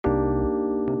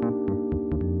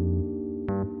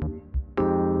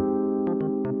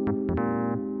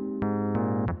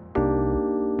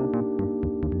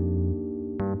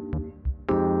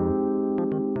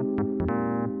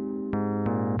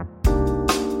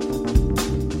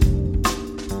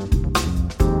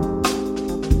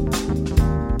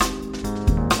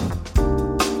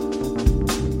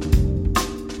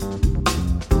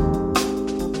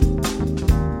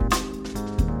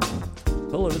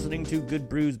Good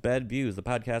Brews, Bad Views, the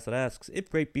podcast that asks if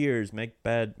great beers make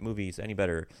bad movies any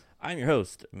better. I'm your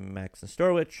host, Max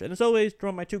Nestorowicz, and as always,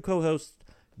 join my two co-hosts,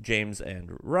 James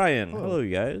and Ryan. Hello,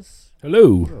 you guys.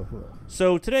 Hello.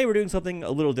 So today we're doing something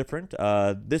a little different.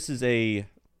 This is a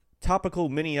topical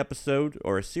mini episode,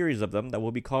 or a series of them, that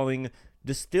we'll be calling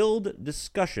Distilled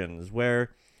Discussions,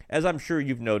 where, as I'm sure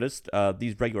you've noticed,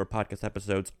 these regular podcast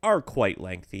episodes are quite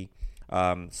lengthy.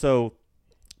 So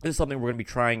this is something we're going to be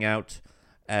trying out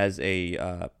as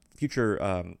a future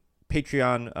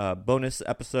Patreon bonus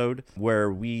episode,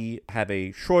 where we have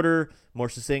a shorter, more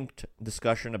succinct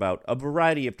discussion about a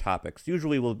variety of topics.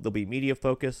 Usually they'll be media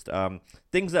focused,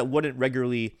 things that wouldn't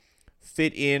regularly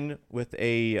fit in with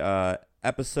a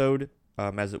episode,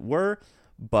 as it were,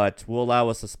 but will allow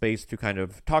us a space to kind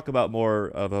of talk about more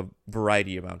of a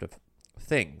variety amount of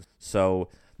things. So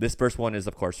this first one is,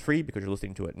 of course, free because you're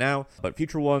listening to it now, but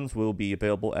future ones will be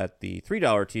available at the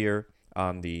 $3 tier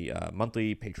on the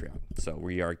monthly Patreon. So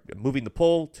we are moving the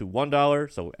poll to $1,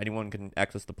 so anyone can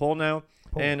access the poll now.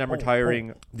 And I'm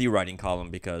retiring the writing column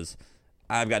because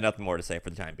I've got nothing more to say for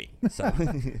the time being.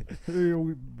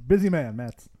 So busy man,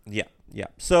 Matt. Yeah.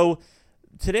 So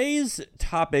today's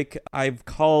topic I've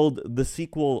called the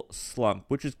sequel slump,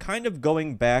 which is kind of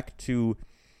going back to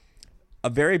a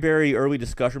very, very early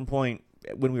discussion point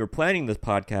when we were planning this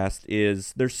podcast.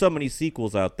 Is there's so many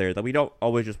sequels out there that we don't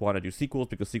always just want to do sequels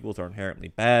because sequels are inherently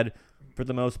bad for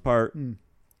the most part.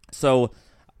 So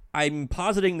I'm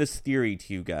positing this theory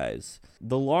to you guys.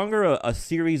 The longer a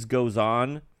series goes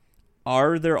on,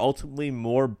 are there ultimately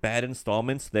more bad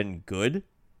installments than good?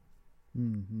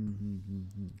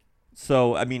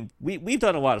 So, I mean, we've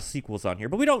done a lot of sequels on here,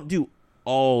 but we don't do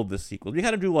all the sequels. We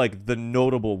kind of do, like, the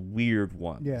notable weird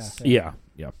ones. Yeah.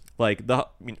 Like,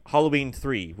 Halloween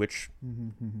 3, which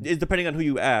is, depending on who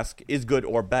you ask, is good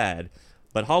or bad.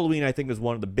 But Halloween, I think, is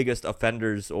one of the biggest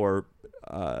offenders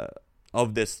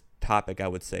of this topic, I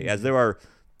would say, as there are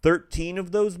 13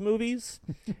 of those movies.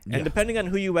 And depending on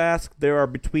who you ask, there are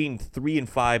between 3 and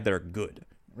 5 that are good.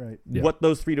 Right. Yeah. What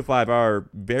those 3 to 5 are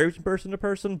varies from person to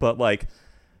person, but, like,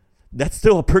 that's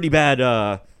still a pretty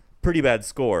bad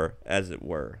score, as it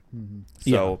were.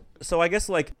 So I guess,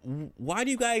 like, why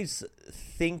do you guys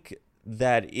think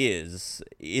that is?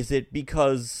 Is it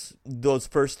because those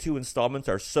first 2 installments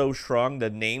are so strong the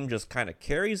name just kind of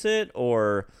carries it,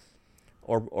 or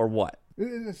what?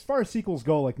 As far as sequels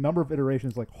go, like, number of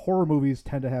iterations, like, horror movies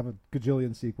tend to have a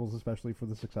gajillion sequels, especially for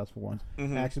the successful ones.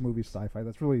 Action movies, sci-fi,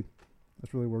 that's really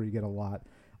where you get a lot.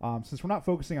 Since we're not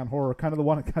focusing on horror, kind of the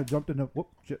one that kind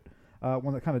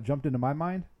of jumped into my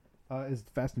mind is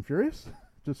Fast and Furious,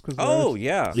 just because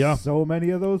so many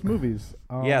of those movies.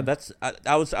 That's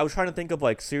I was trying to think of,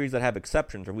 like, series that have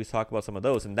exceptions, or we talk about some of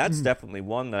those, and that's definitely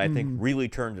one that I think really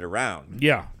turned it around.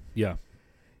 Yeah.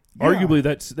 Arguably,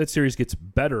 that series gets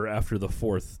better after the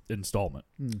 4th installment.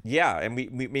 Yeah, and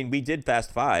we did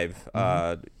Fast 5.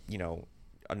 That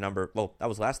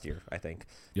was last year, I think.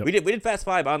 Yep. We did Fast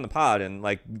 5 on the pod, and,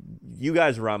 like, you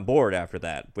guys were on board after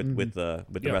that with the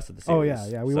rest of the series. Oh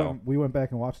yeah. We went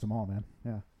back and watched them all, man.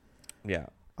 Yeah.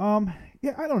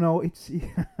 I don't know. It's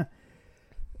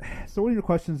so one of your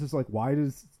questions is, like, why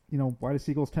do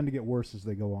sequels tend to get worse as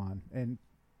they go on? And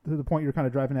to the point you're kind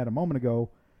of driving at a moment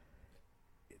ago,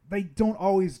 they don't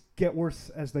always get worse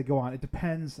as they go on. It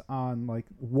depends on, like,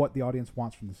 what the audience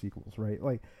wants from the sequels, right?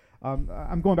 Like,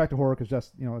 I'm going back to horror because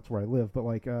that's where I live. But,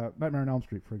 like, Nightmare on Elm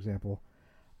Street, for example,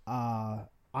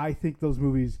 I think those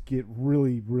movies get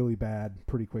really, really bad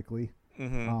pretty quickly.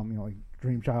 Like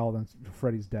Dream Child and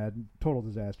Freddy's Dead, total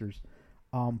disasters.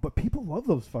 But people love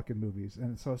those fucking movies,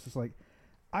 and so it's just like,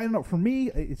 I don't know. For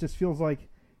me, it just feels like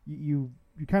you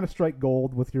kind of strike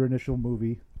gold with your initial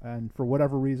movie, and for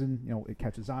whatever reason, it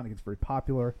catches on, it gets very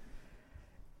popular.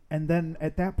 And then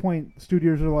at that point,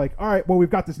 studios are like, all right, well, we've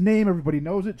got this name, everybody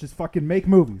knows it, just fucking make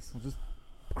movies. Just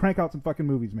crank out some fucking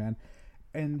movies, man.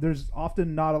 And there's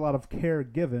often not a lot of care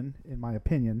given, in my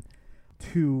opinion,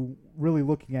 to really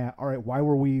looking at, all right, why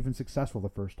were we even successful the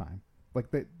first time? Like,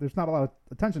 there's not a lot of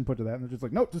attention put to that, and they're just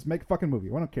like, nope, just make a fucking movie.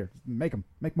 I don't care. Just make them.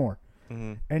 Make more.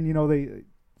 And,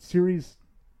 series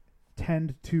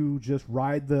tend to just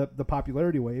ride the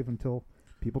popularity wave until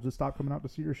people just stop coming out to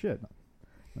see your shit.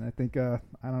 And I think, I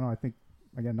don't know, I think,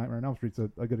 again, Nightmare on Elm Street's a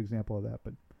good example of that,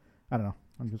 but I don't know.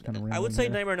 I'm just kind of rambling. I would say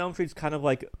Nightmare on Elm Street's kind of,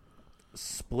 like,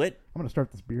 split. I'm going to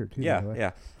start this beer, too.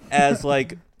 Yeah. As,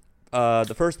 like,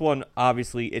 the first one,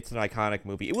 obviously, it's an iconic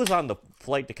movie. It was on the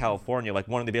flight to California, like,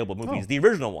 one of the available movies. The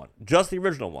original one. Just the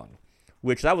original one.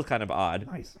 Which, that was kind of odd.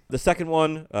 Nice. The second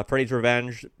one, Freddy's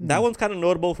Revenge, that one's kind of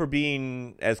notable for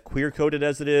being as queer-coded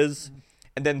as it is.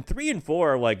 And then 3 and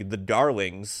 4 are, like, the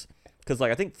darlings, because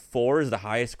like I think 4 is the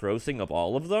highest grossing of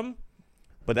all of them,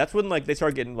 but that's when like they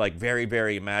start getting like very,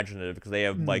 very imaginative because they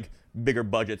have like bigger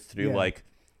budgets to do like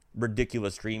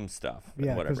ridiculous dream stuff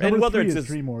and whatever. And whether it's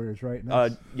Dream Warriors, right?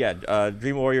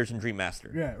 Dream Warriors and Dream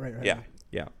Master. Yeah, right.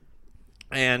 Yeah.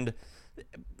 And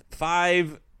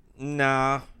 5,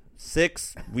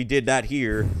 6, we did that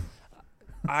here.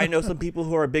 I know some people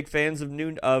who are big fans of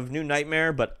New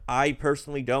Nightmare, but I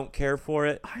personally don't care for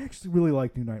it. I actually really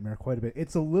like New Nightmare quite a bit.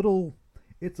 It's a little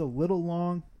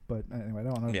long, but anyway,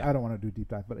 I don't want to do a deep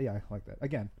dive. But yeah, I like that.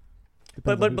 Again,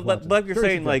 but like you're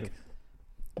saying, like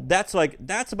that's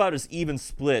about as even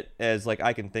split as like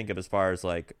I can think of as far as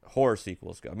like horror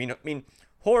sequels go. I mean,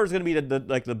 horror is going to be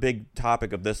the big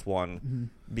topic of this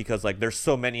one because like there's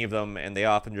so many of them, and they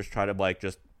often just try to like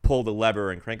just pull the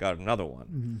lever and crank out another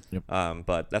one.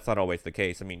 But that's not always the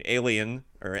case. I mean, Alien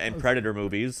and Predator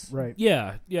movies. Right.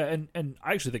 Yeah, and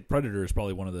I actually think Predator is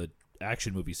probably one of the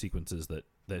action movie sequences that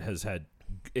has had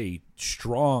a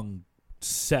strong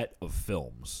set of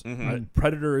films.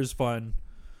 Predator is fun.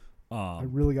 I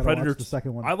really got to watch the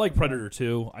second one. I like Predator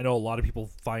 2. I know a lot of people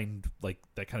find like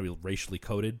that kind of racially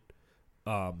coded.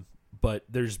 But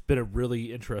there's been a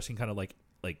really interesting kind of like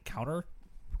counter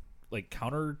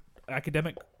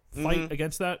academic fight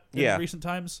against that in recent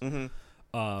times.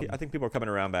 I think people are coming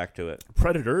around back to it.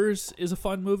 Predators is a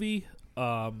fun movie.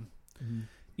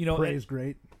 You know, Prey is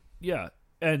great. Yeah,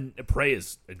 and Prey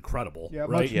is incredible. Yeah,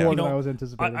 right? much more than I was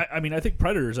anticipating. I mean, I think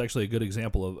Predator is actually a good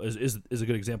example of is a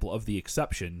good example of the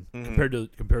exception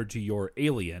compared to your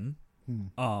Alien,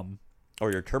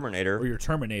 or your Terminator,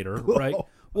 right?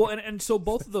 Well, and so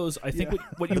both of those, I think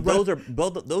what you those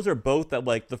are both that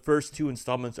like the first 2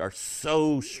 installments are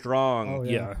so strong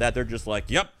that they're just like,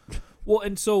 yep. Well,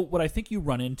 and so what I think you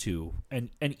run into, and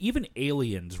even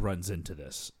Aliens runs into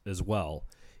this as well,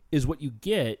 is what you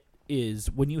get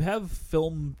is when you have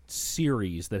film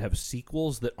series that have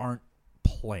sequels that aren't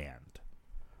planned,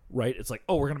 right? It's like,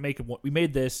 oh, we're gonna make we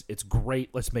made this, it's great,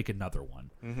 let's make another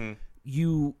one.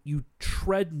 You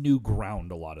tread new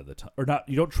ground a lot of the time, or not.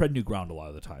 You don't tread new ground a lot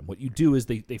of the time. What you do is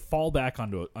they fall back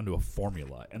onto a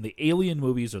formula, and the Alien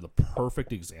movies are the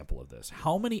perfect example of this.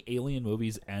 How many Alien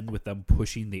movies end with them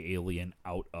pushing the alien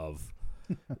out of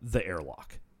the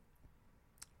airlock?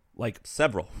 Like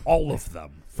several, all of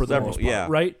them for the most part,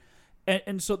 right?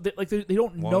 And so they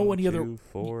don't know any other.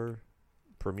 4,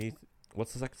 Prometheus.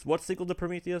 What's the second? What's sequel to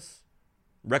Prometheus?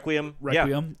 Requiem.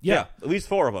 Yeah. At least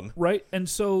 4 of them. Right. And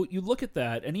so you look at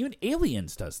that, and even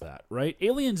Aliens does that, right?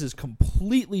 Aliens is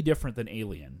completely different than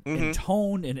Alien in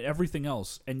tone and everything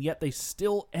else, and yet they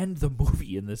still end the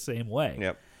movie in the same way.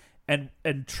 Yep.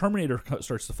 And Terminator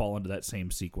starts to fall into that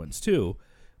same sequence too.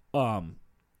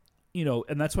 You know,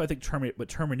 and that's why I think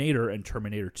Terminator and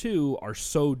Terminator 2 are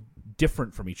so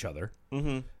different from each other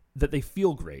that they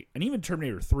feel great. And even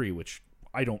Terminator 3, which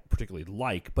I don't particularly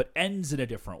like, but ends in a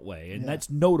different way, and that's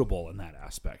notable in that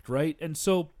aspect, right? And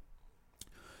so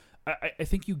I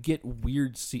think you get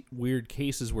weird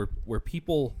cases where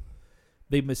people,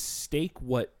 they mistake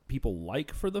what people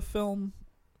like for the film,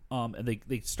 and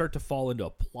they start to fall into a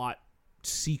plot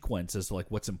sequence as to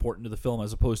like what's important to the film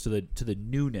as opposed to the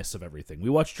newness of everything. We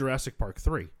watched Jurassic Park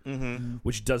 3,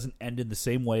 which doesn't end in the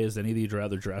same way as any of the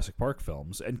other Jurassic Park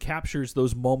films, and captures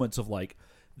those moments of like,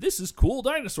 this is cool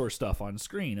dinosaur stuff on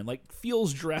screen, and like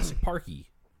feels Jurassic Parky,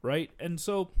 right? And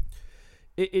so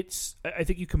it's I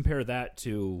think you compare that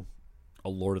to a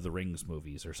Lord of the Rings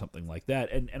movies or something like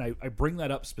that, and I bring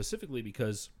that up specifically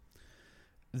because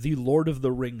the Lord of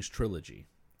the Rings trilogy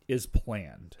is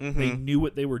planned. They knew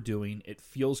what they were doing. It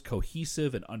feels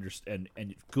cohesive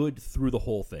and good through the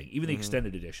whole thing. Even the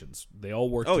extended editions, they all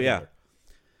work together.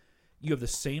 You have the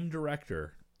same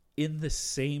director in the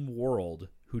same world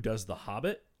who does The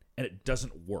Hobbit, and it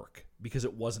doesn't work because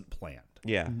it wasn't planned.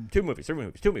 Yeah. 2 movies.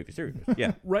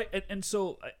 Yeah. Right. And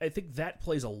so I think that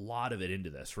plays a lot of it into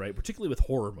this, right? Particularly with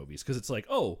horror movies, because it's like,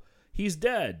 oh, he's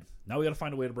dead. Now we got to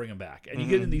find a way to bring him back. And you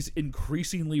get in these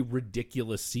increasingly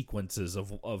ridiculous sequences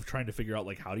of trying to figure out,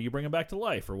 like, how do you bring him back to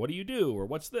life? Or what do you do? Or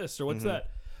what's this? Or what's that?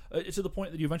 To the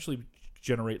point that you eventually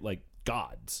generate, like,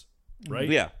 gods, right?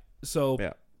 Yeah. So...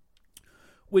 yeah.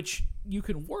 Which you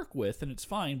can work with, and it's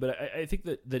fine, but I think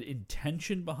that the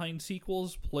intention behind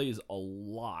sequels plays a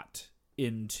lot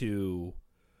into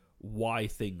why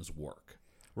things work.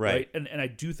 Right? And I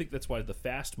do think that's why the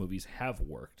Fast movies have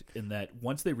worked, in that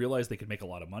once they realize they can make a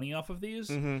lot of money off of these,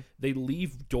 they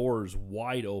leave doors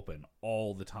wide open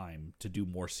all the time to do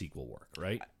more sequel work,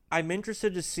 right? I'm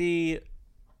interested to see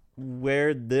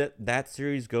where that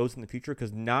series goes in the future,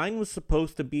 because 9 was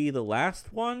supposed to be the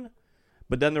last one.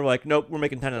 But then they're like, nope, we're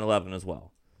making 10 and 11 as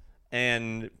well.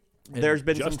 And there's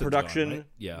been some production. Gone, right?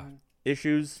 Yeah.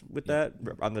 issues with that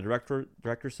on the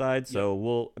director side.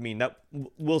 So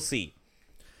we'll see.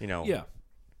 Yeah,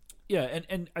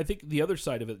 and I think the other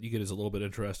side of it you get is a little bit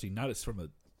interesting. Not as from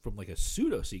like a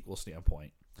pseudo sequel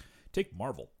standpoint. Take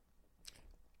Marvel,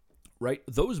 right?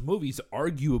 Those movies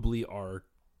arguably are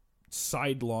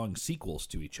sidelong sequels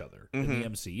to each other in the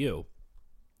MCU,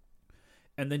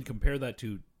 and then compare that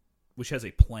to which has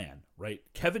a plan, right?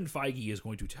 Kevin Feige is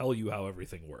going to tell you how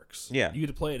everything works. Yeah, you get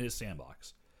to play in his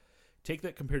sandbox. Take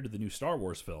that compared to the new Star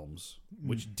Wars films,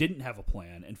 which didn't have a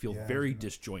plan and feel very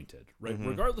disjointed, right?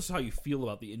 Regardless of how you feel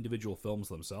about the individual films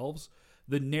themselves,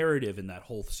 the narrative in that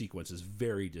whole sequence is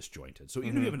very disjointed. So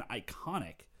even if you have an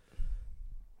iconic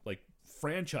like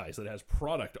franchise that has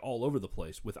product all over the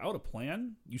place, without a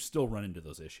plan, you still run into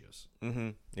those issues.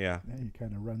 Yeah, you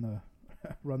kind of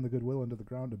run the goodwill into the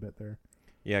ground a bit there.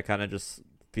 Yeah, it kind of just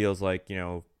feels like,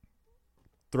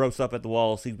 throw stuff at the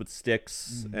wall, seeds with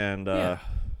sticks, and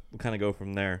we'll kind of go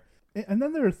from there. And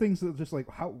then there are things that are just like,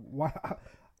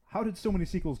 how did so many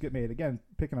sequels get made? Again,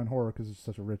 picking on horror because it's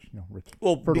such a rich.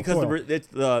 Well, because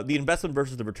the investment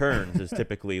versus the returns is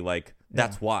typically like,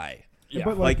 that's why. Yeah.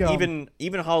 But like even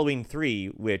Halloween 3,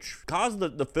 which caused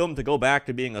the film to go back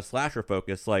to being a slasher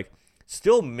focus, like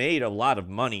still made a lot of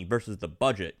money versus the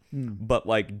budget, but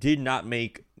like did not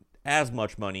make as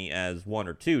much money as 1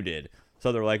 or 2 did.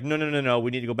 So they're like, no,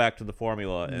 we need to go back to the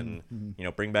formula and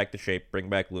bring back the shape, bring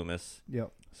back Loomis.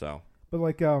 Yep. So, but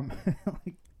like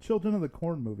like Children of the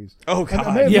Corn movies. Oh God,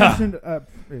 I may have mentioned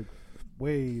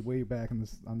way back on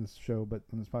this show, but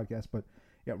on this podcast, but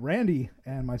yeah, Randy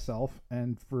and myself,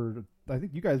 and I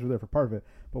think you guys were there for part of it,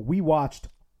 but we watched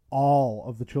all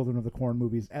of the Children of the Corn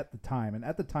movies at the time, and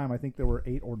at the time I think there were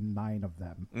 8 or 9 of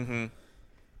them.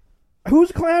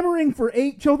 Who's clamoring for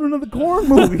 8 Children of the Corn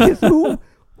movies?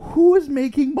 Who is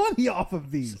making money off of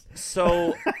these?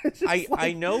 So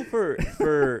I know for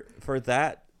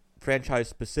that franchise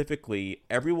specifically,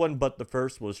 everyone but the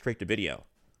first was straight to video.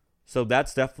 So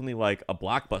that's definitely like a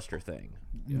blockbuster thing.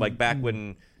 Like back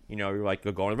when you're like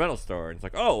go to the rental store and it's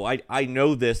like, oh, I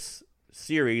know this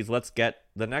series. Let's get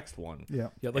the next one. Yeah.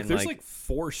 Like and there's like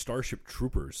 4 Starship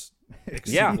Troopers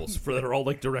sequels that are all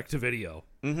like direct to video.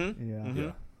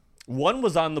 Yeah. One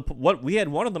was on we had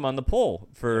one of them on the poll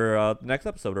for the next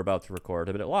episode we're about to record,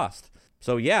 but it lost.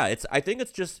 So yeah, I think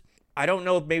it's just, I don't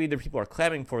know if maybe the people are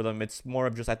clamoring for them. It's more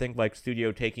of just, I think, like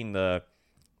studio taking the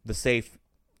safe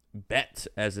bet,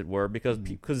 as it were, because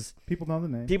people know the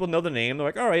name. People know the name. They're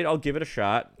like, all right, I'll give it a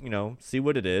shot. See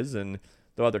what it is, and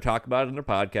they'll either talk about it in their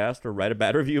podcast or write a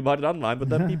bad review about it online. But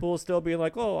then people will still be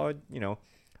like, oh,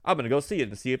 I'm gonna go see it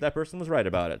and see if that person was right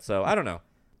about it. So I don't know.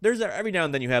 There's every now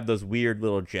and then you have those weird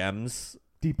little gems.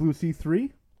 Deep Blue Sea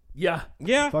 3? Yeah.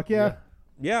 Fuck yeah.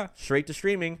 Yeah, straight to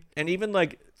streaming. And even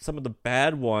like some of the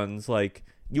bad ones, like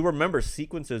you remember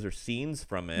sequences or scenes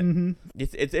from it.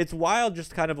 It's wild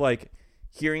just kind of like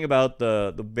hearing about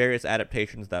the various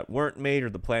adaptations that weren't made or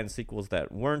the planned sequels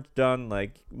that weren't done.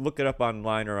 Like look it up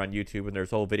online or on YouTube, and there's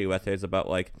whole video essays about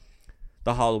like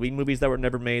the Halloween movies that were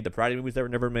never made, the Friday movies that were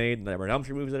never made, the Elm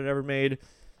Street movies that were never made.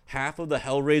 Half of the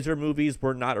Hellraiser movies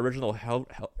were not originally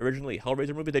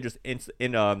Hellraiser movies. They just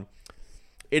inserted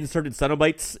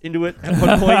Cenobites into it at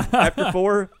one point after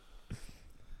 4.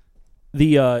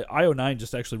 The IO9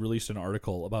 just actually released an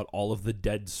article about all of the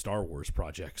dead Star Wars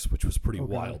projects, which was pretty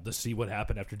wild to see what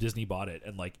happened after Disney bought it.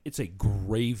 And like, it's a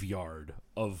graveyard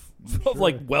of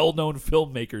like well-known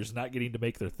filmmakers not getting to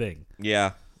make their thing.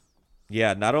 Yeah.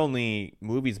 Not only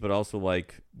movies, but also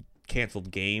like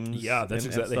canceled games. Yeah, that's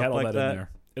exactly. They had all that in there.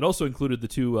 It also included the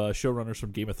 2 showrunners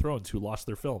from Game of Thrones who lost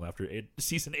their film after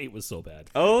season 8 was so bad.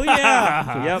 Oh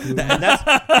yeah, yep.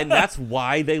 And that's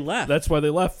why they left. That's why they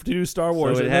left to do Star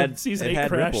Wars. So season 8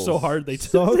 crashed ripples. So hard they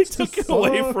took it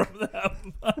away from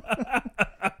them.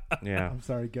 Yeah, I'm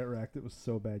sorry, Get Wrecked. It was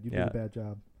so bad. You did a bad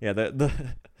job. Yeah,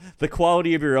 the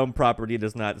quality of your own property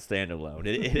does not stand alone.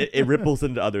 It ripples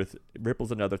into other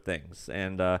things,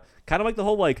 and kind of like the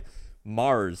whole like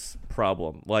Mars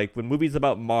problem. Like when movies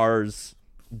about Mars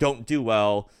don't do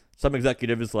well, some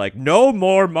executive is like, no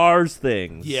more Mars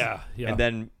things. Yeah. And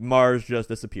then Mars just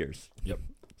disappears. Yep.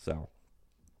 So,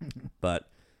 but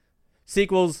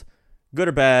sequels, good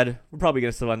or bad, we're probably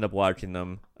going to still end up watching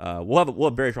them. We'll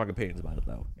have very strong opinions about it,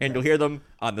 though. And you'll hear them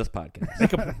on this podcast.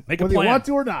 Make a Whether plan. you want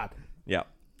to or not. Yeah.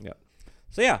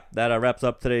 So, yeah, that wraps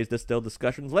up today's Distilled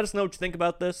discussions. Let us know what you think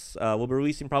about this. We'll be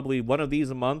releasing probably one of these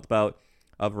a month about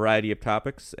a variety of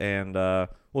topics, and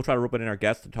we'll try to rope in our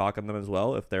guests to talk on them as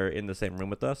well if they're in the same room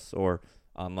with us or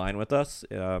online with us.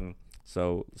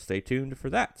 So stay tuned for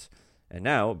that. And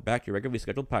now, back to your regularly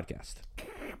scheduled podcast.